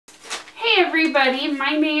everybody,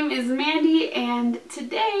 my name is Mandy and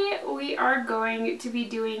today we are going to be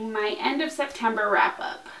doing my end of September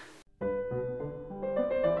wrap-up.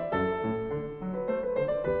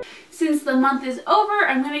 Since the month is over,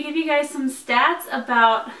 I'm going to give you guys some stats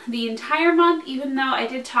about the entire month, even though I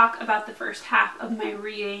did talk about the first half of my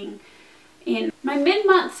reading in my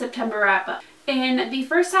mid-month September wrap-up. In the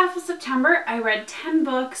first half of September, I read 10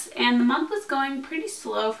 books, and the month was going pretty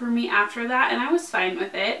slow for me after that, and I was fine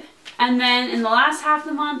with it. And then in the last half of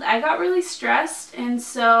the month, I got really stressed, and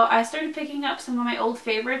so I started picking up some of my old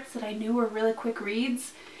favorites that I knew were really quick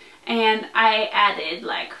reads, and I added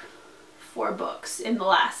like 4 books in the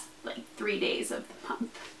last 3 days of the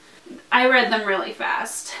month. I read them really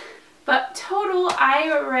fast. But total,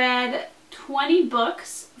 I read 20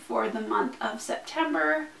 books for the month of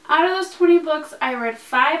September. Out of those 20 books, I read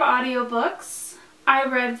 5 audiobooks. I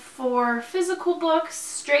read 4 physical books,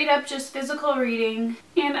 straight up just physical reading,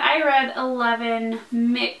 and I read 11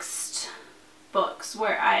 mixed books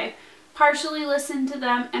where I partially listened to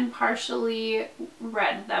them and partially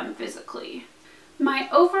read them physically. My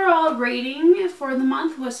overall rating for the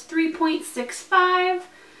month was 3.65,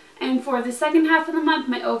 and for the second half of the month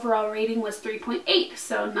my overall rating was 3.8,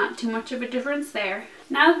 so not too much of a difference there.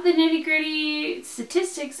 Now that the nitty-gritty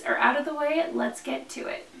statistics are out of the way, let's get to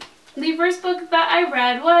it. The first book that I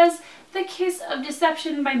read was The Kiss of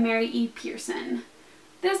Deception by Mary E. Pearson.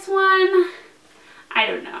 This one, I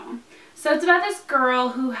don't know. So it's about this girl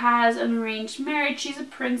who has an arranged marriage. She's a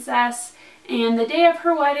princess, and the day of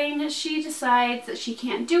her wedding she decides that she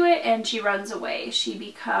can't do it and she runs away. She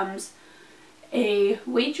becomes a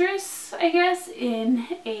waitress, I guess, in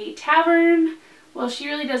a tavern. Well, she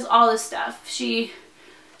really does all this stuff. She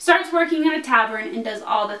starts working in a tavern and does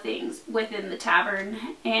all the things within the tavern.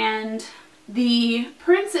 And the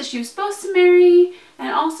prince that she was supposed to marry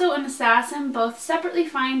and also an assassin both separately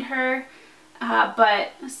find her,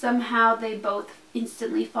 but somehow they both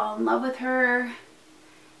instantly fall in love with her.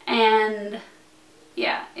 And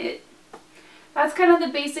yeah, that's kind of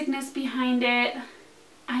the basicness behind it.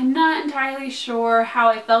 I'm not entirely sure how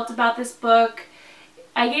I felt about this book.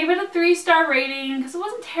 I gave it a 3-star rating because it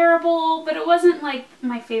wasn't terrible, but it wasn't like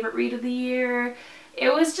my favorite read of the year.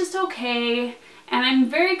 It was just okay, and I'm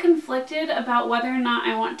very conflicted about whether or not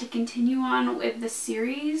I want to continue on with the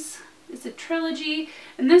series. It's a trilogy,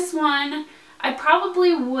 and this one I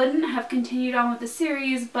probably wouldn't have continued on with the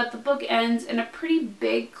series, but the book ends in a pretty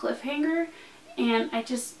big cliffhanger, and I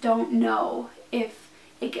just don't know if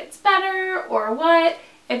it gets better or what.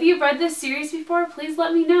 If you've read this series before, please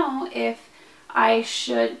let me know if I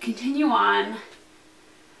should continue on.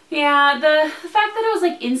 Yeah, the fact that it was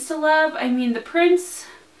like insta-love, I mean, the prince,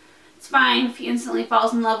 it's fine if he instantly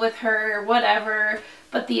falls in love with her or whatever,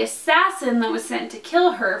 but the assassin that was sent to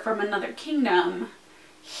kill her from another kingdom,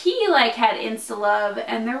 he like had insta-love,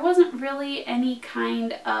 and there wasn't really any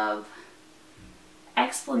kind of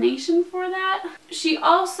explanation for that. She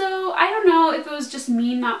also, I don't know if it was just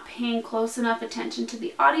me not paying close enough attention to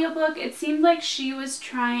the audiobook, it seemed like she was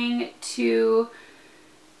trying to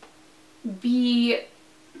be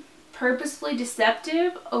purposefully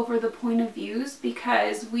deceptive over the point of views,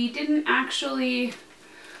 because we didn't actually,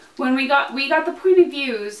 when we got the point of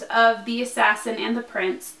views of the assassin and the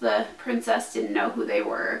princess didn't know who they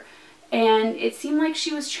were. And it seemed like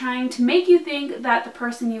she was trying to make you think that the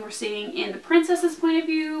person you were seeing in the princess's point of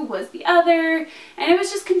view was the other. And it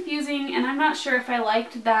was just confusing, and I'm not sure if I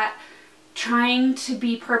liked that trying to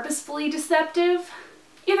be purposefully deceptive.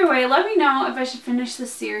 Either way, let me know if I should finish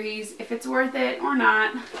this series, if it's worth it or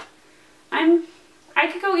not.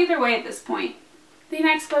 I could go either way at this point. The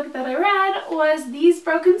next book that I read was These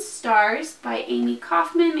Broken Stars by Amy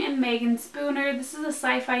Kaufman and Megan Spooner. This is a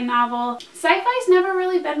sci-fi novel. Sci-fi's never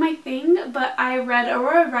really been my thing, but I read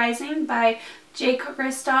Aurora Rising by Jay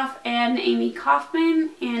Kristoff and Amy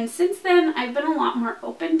Kaufman, and since then I've been a lot more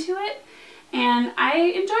open to it, and I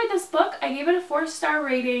enjoyed this book. I gave it a 4-star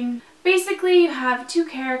rating. Basically, you have 2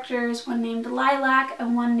 characters, one named Lilac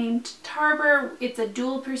and one named Tarbor. It's a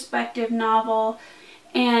dual perspective novel,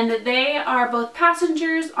 and they are both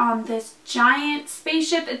passengers on this giant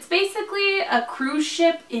spaceship. It's basically a cruise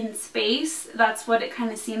ship in space. That's what it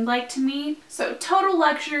kind of seemed like to me. So total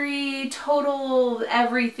luxury, total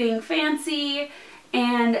everything fancy,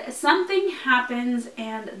 and something happens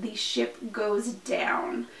and the ship goes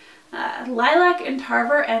down. Lilac and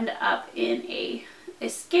Tarbor end up in a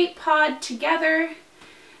escape pod together,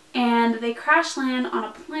 and they crash land on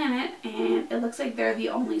a planet, and it looks like they're the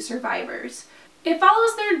only survivors. It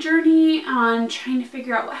follows their journey on trying to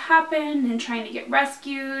figure out what happened and trying to get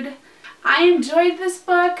rescued. I enjoyed this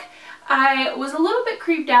book. I was a little bit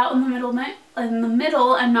creeped out in the in the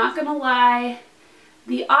middle, I'm not gonna lie.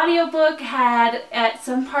 The audiobook had at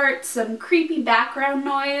some parts some creepy background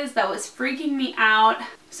noise that was freaking me out.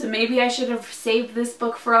 So maybe I should have saved this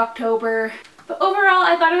book for October. But overall,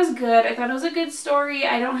 I thought it was good. I thought it was a good story.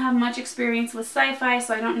 I don't have much experience with sci-fi,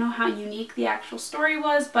 so I don't know how unique the actual story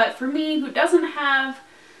was. But for me, who doesn't have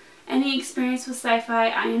any experience with sci-fi,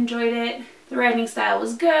 I enjoyed it. The writing style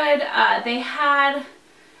was good. They had,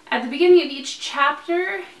 at the beginning of each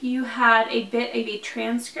chapter, you had a bit of a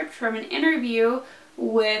transcript from an interview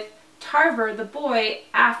with Tarver, the boy,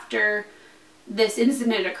 after this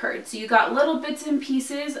incident occurred. So you got little bits and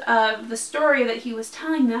pieces of the story that he was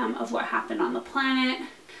telling them of what happened on the planet.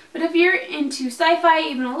 But if you're into sci-fi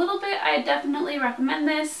even a little bit, I definitely recommend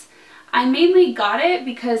this. I mainly got it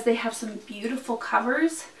because they have some beautiful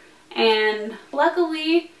covers, and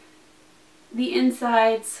luckily the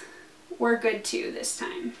insides were good too this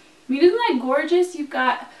time. I mean, isn't that gorgeous? You've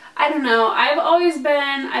got, I don't know, I've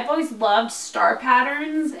always loved star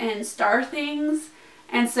patterns and star things.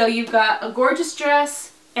 And so you've got a gorgeous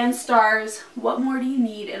dress and stars. What more do you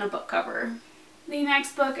need in a book cover? The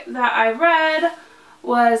next book that I read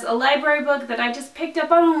was a library book that I just picked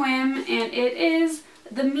up on a whim, and it is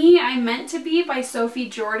The Me I Meant to Be by Sophie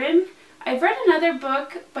Jordan. I've read another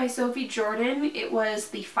book by Sophie Jordan. It was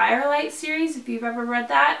the Firelight series, if you've ever read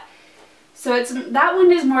that. So that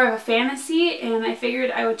one is more of a fantasy, and I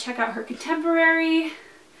figured I would check out her contemporary.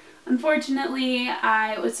 Unfortunately,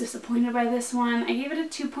 I was disappointed by this one. I gave it a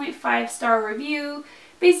 2.5-star review.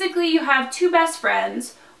 Basically, you have two best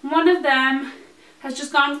friends. One of them has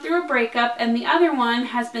just gone through a breakup, and the other one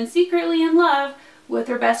has been secretly in love with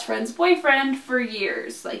her best friend's boyfriend for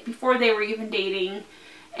years, like before they were even dating.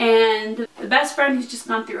 And the best friend who's just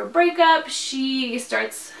gone through a breakup, she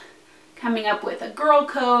starts coming up with a girl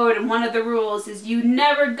code, and one of the rules is you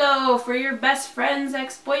never go for your best friend's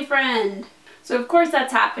ex-boyfriend. So of course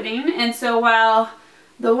that's happening, and so while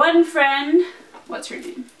the one friend, what's her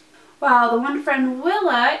name? While the one friend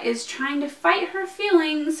Willa is trying to fight her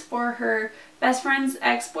feelings for her best friend's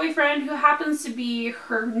ex-boyfriend, who happens to be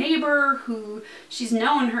her neighbor who she's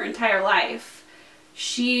known her entire life,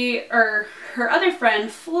 her other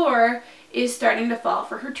friend, Fleur, is starting to fall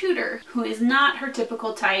for her tutor, who is not her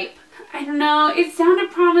typical type. I don't know, it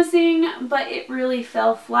sounded promising, but it really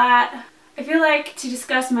fell flat. I feel like to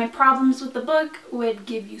discuss my problems with the book would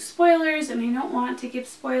give you spoilers, and I don't want to give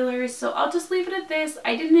spoilers, so I'll just leave it at this.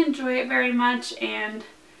 I didn't enjoy it very much, and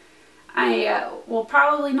I will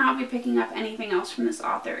probably not be picking up anything else from this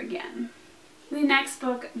author again. The next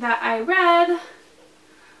book that I read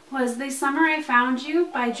was The Summer I Found You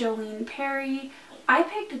by Jolene Perry. I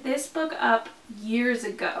picked this book up years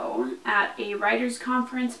ago at a writer's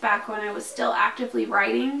conference back when I was still actively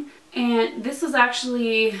writing, and this was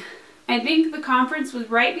actually, I think the conference was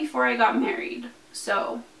right before I got married.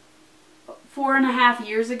 So 4.5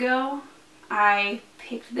 years ago, I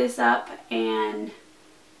picked this up and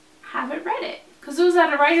haven't read it. Because it was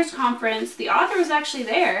at a writer's conference, the author was actually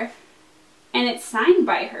there, and it's signed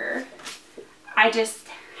by her. I just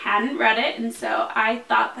hadn't read it, and so I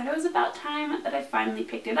thought that it was about time that I finally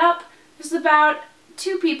picked it up. It's about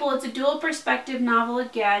two people. It's a dual perspective novel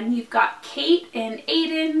again. You've got Kate and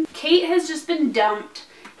Aiden. Kate has just been dumped,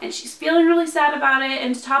 and she's feeling really sad about it,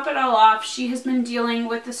 and to top it all off, she has been dealing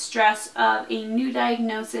with the stress of a new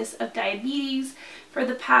diagnosis of diabetes for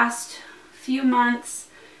the past few months,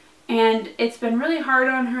 and it's been really hard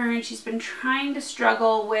on her, and she's been trying to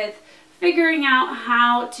struggle with figuring out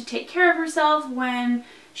how to take care of herself when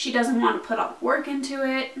she doesn't want to put all the work into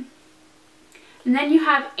it. And then you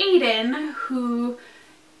have Aiden, who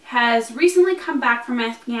has recently come back from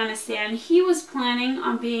Afghanistan. He was planning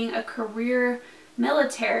on being a career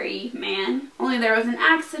military man, only there was an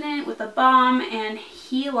accident with a bomb and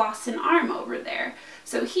he lost an arm over there.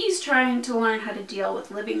 So he's trying to learn how to deal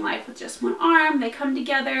with living life with just one arm. They come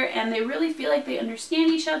together and they really feel like they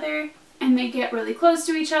understand each other, and they get really close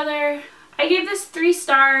to each other. I gave this 3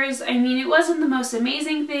 stars. I mean, it wasn't the most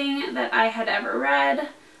amazing thing that I had ever read,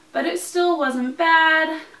 but it still wasn't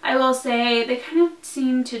bad. I will say they kind of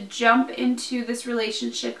seem to jump into this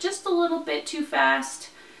relationship just a little bit too fast,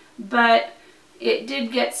 but it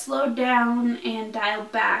did get slowed down and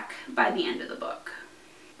dialed back by the end of the book.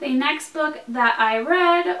 The next book that I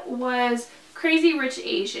read was Crazy Rich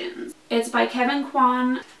Asians. It's by Kevin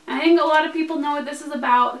Kwan. I think a lot of people know what this is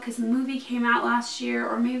about because the movie came out last year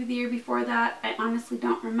or maybe the year before that. I honestly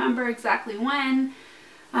don't remember exactly when.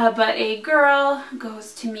 But a girl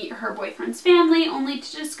goes to meet her boyfriend's family only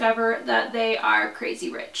to discover that they are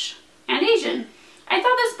crazy rich and Asian. I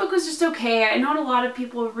thought this book was just okay. I know a lot of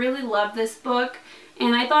people really love this book,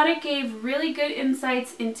 and I thought it gave really good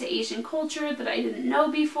insights into Asian culture that I didn't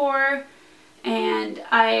know before, and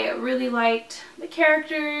I really liked the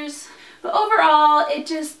characters. But overall, it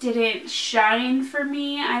just didn't shine for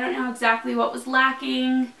me. I don't know exactly what was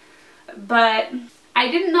lacking, but I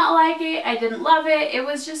did not like it. I didn't love it. It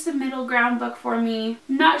was just a middle ground book for me.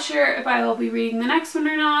 Not sure if I will be reading the next one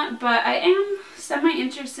or not, but I am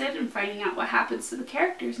semi-interested in finding out what happens to the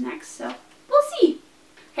characters next, so we'll see.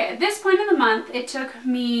 Okay, at this point in the month, it took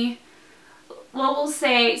me, well, we'll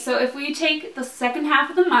say, so if we take the second half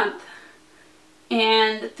of the month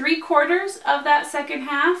and 3/4 of that second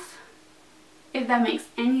half, if that makes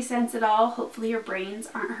any sense at all, hopefully your brains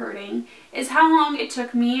aren't hurting, is how long it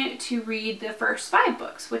took me to read the first 5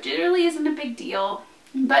 books, which it really isn't a big deal,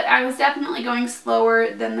 but I was definitely going slower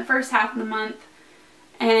than the first half of the month.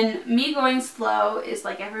 And me going slow is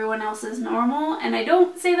like everyone else's normal, and I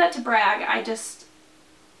don't say that to brag, I just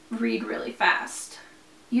read really fast.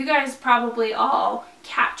 You guys probably all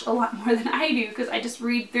catch a lot more than I do because I just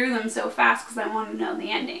read through them so fast because I want to know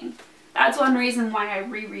the ending. That's one reason why I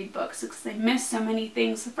reread books, because I miss so many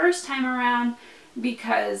things the first time around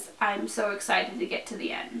because I'm so excited to get to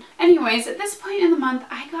the end. Anyways, at this point in the month,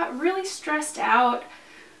 I got really stressed out.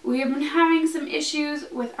 We have been having some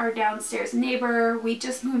issues with our downstairs neighbor. We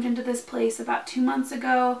just moved into this place about 2 months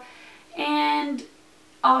ago, and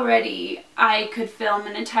already I could film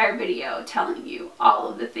an entire video telling you all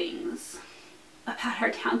of the things about our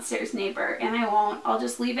downstairs neighbor, and I won't. I'll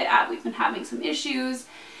just leave it at we've been having some issues,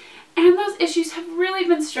 and those issues have really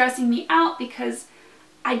been stressing me out because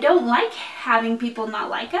I don't like having people not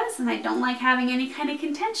like us, and I don't like having any kind of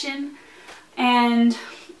contention. And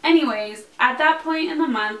anyways, at that point in the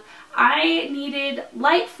month, I needed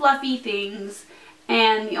light, fluffy things,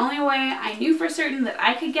 and the only way I knew for certain that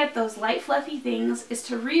I could get those light, fluffy things is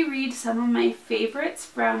to reread some of my favorites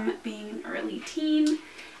from being an early teen,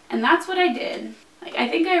 and that's what I did. Like, I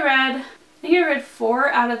think I read 4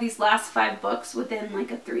 out of these last 5 books within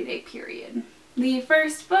like a 3-day period. The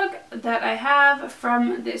first book that I have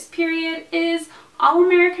from this period is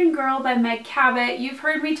All-American Girl by Meg Cabot. You've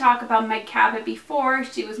heard me talk about Meg Cabot before.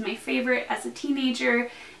 She was my favorite as a teenager,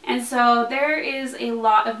 and so there is a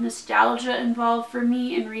lot of nostalgia involved for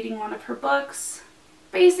me in reading one of her books.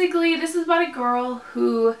 Basically, this is about a girl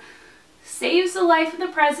who saves the life of the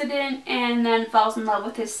president and then falls in love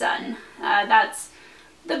with his son. That's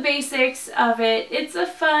the basics of it. It's a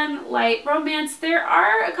fun, light romance. There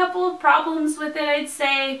are a couple of problems with it, I'd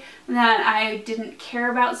say, that I didn't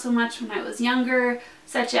care about so much when I was younger,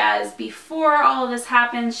 such as before all of this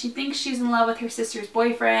happens, she thinks she's in love with her sister's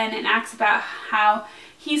boyfriend and acts about how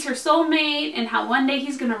he's her soulmate and how one day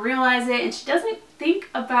he's going to realize it, and she doesn't think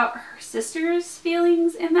about her sister's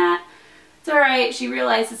feelings in that. It's alright, she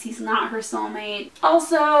realizes he's not her soulmate.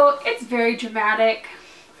 Also, it's very dramatic.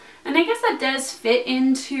 And I guess that does fit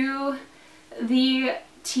into the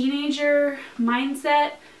teenager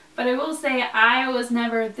mindset, but I will say I was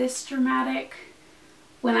never this dramatic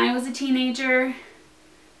when I was a teenager,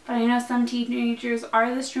 but I know some teenagers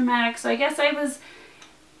are this dramatic, so I guess I was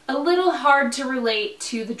a little hard to relate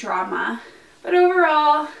to the drama. But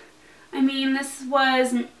overall, I mean, this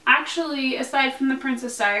was actually, aside from The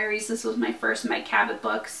Princess Diaries, this was my first Meg Cabot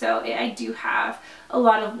book, so I do have a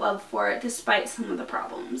lot of love for it despite some of the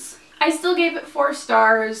problems. I still gave it 4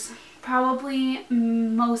 stars, probably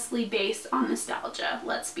mostly based on nostalgia,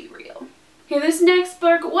 let's be real. Okay, this next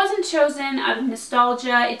book wasn't chosen out of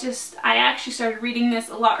nostalgia, I actually started reading this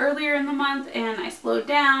a lot earlier in the month and I slowed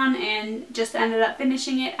down and just ended up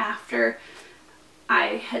finishing it after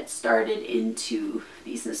I had started into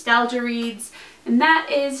these nostalgia reads, and that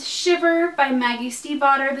is Shiver by Maggie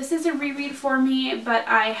Stiefvater. This is a reread for me, but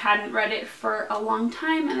I hadn't read it for a long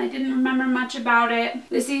time and I didn't remember much about it.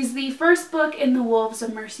 This is the first book in the Wolves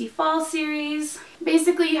of Mercy Fall series.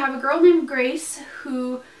 Basically, you have a girl named Grace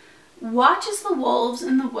who watches the wolves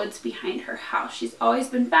in the woods behind her house. She's always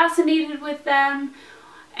been fascinated with them,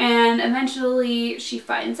 and eventually she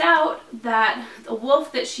finds out that the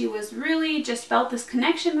wolf that she was really just felt this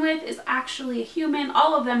connection with is actually a human.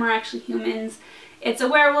 All of them are actually humans. It's a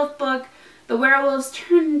werewolf book. The werewolves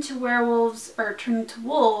turn into werewolves, or turn into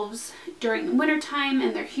wolves during the wintertime,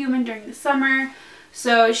 and they're human during the summer.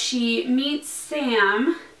 So she meets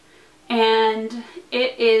Sam, and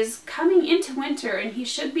it is coming into winter and he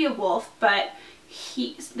should be a wolf, but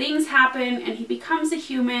things happen and he becomes a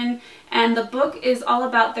human, and the book is all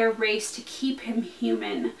about their race to keep him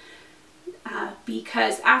human,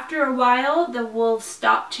 because after a while the wolves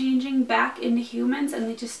stop changing back into humans and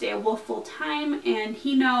they just stay a wolf full time, and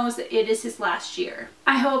he knows that it is his last year.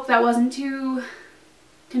 I hope that wasn't too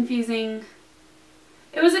confusing.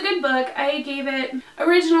 It was a good book. I gave it,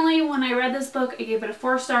 originally when I read this book, I gave it a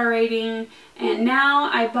 4-star rating, and now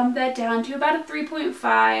I bumped that down to about a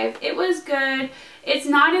 3.5. It was good. It's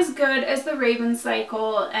not as good as The Raven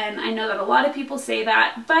Cycle, and I know that a lot of people say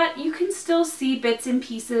that, but you can still see bits and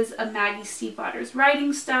pieces of Maggie Stiefvater's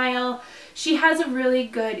writing style. She has a really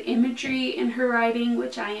good imagery in her writing,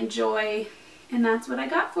 which I enjoy, and that's what I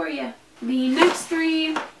got for you. The next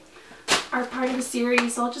 3 are part of a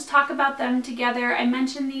series, so I'll just talk about them together. I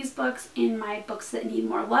mentioned these books in my Books That Need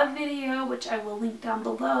More Love video, which I will link down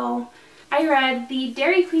below. I read the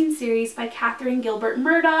Dairy Queen series by Catherine Gilbert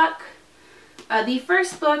Murdoch. The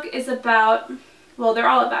first book is about, well, they're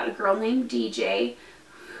all about a girl named DJ,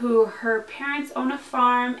 who her parents own a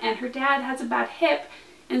farm and her dad has a bad hip,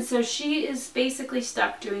 and so she is basically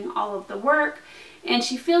stuck doing all of the work, and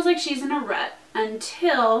she feels like she's in a rut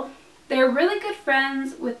until they're really good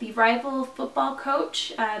friends with the rival football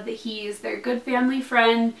coach. He is their good family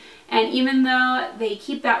friend, and even though they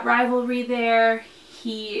keep that rivalry there,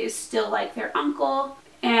 he is still like their uncle.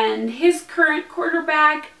 And his current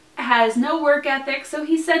quarterback has no work ethic, so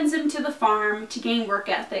he sends him to the farm to gain work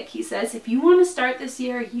ethic. He says, if you want to start this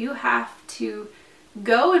year, you have to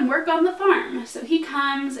go and work on the farm. So he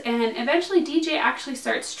comes, and eventually DJ actually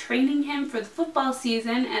starts training him for the football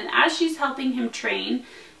season, and as she's helping him train,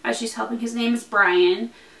 his name is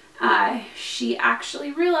Brian, she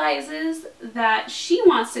actually realizes that she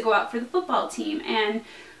wants to go out for the football team, and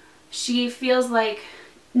she feels like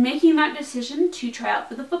making that decision to try out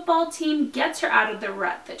for the football team gets her out of the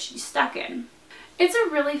rut that she's stuck in. It's a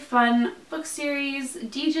really fun book series.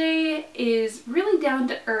 DJ is really down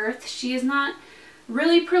to earth. She is not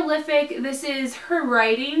really prolific. This is her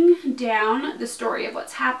writing down the story of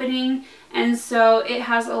what's happening, and so it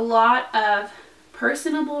has a lot of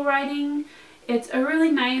personable writing. It's a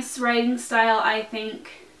really nice writing style, I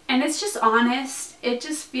think, and it's just honest. It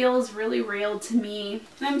just feels really real to me.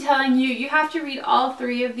 And I'm telling you, you have to read all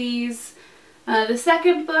 3 of these. The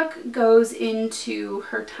second book goes into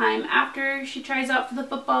her time after she tries out for the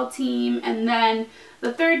football team, and then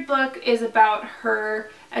the third book is about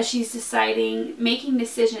her as she's making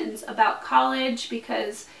decisions about college,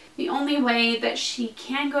 because the only way that she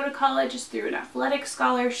can go to college is through an athletic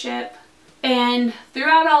scholarship. And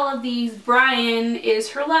throughout all of these, Brian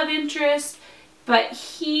is her love interest, but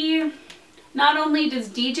not only does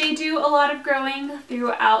DJ do a lot of growing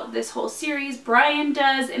throughout this whole series, Brian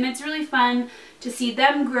does, and it's really fun to see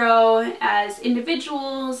them grow as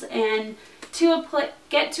individuals and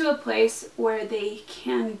get to a place where they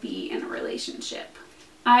can be in a relationship.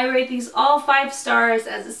 I rate these all 5 stars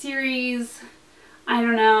as a series. I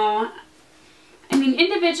don't know. I mean,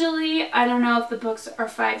 individually, I don't know if the books are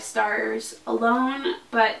 5 stars alone,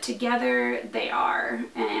 but together they are.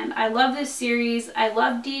 And I love this series. I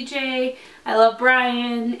love DJ, I love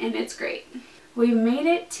Brian, and it's great. We made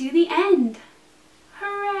it to the end.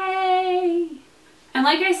 Hooray! And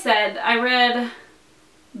like I said, I read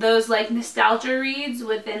those like nostalgia reads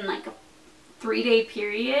within like a 3-day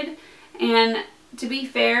period. And to be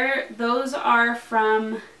fair, those are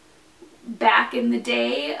from back in the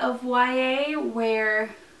day of YA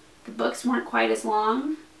where the books weren't quite as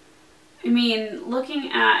long. I mean,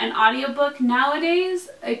 looking at an audiobook nowadays,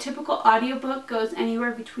 a typical audiobook goes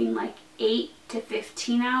anywhere between like 8 to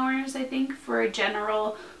 15 hours, I think, for a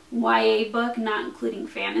general YA book, not including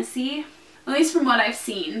fantasy. At least from what I've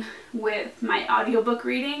seen with my audiobook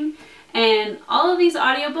reading. And all of these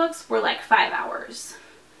audiobooks were like 5 hours.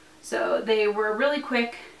 So they were really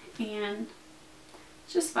quick and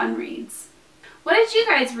just fun reads. What did you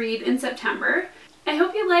guys read in September? I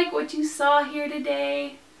hope you like what you saw here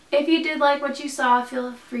today. If you did like what you saw,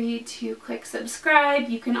 feel free to click subscribe.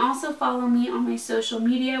 You can also follow me on my social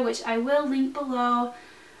media, which I will link below.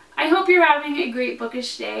 I hope you're having a great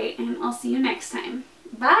bookish day, and I'll see you next time.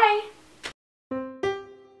 Bye!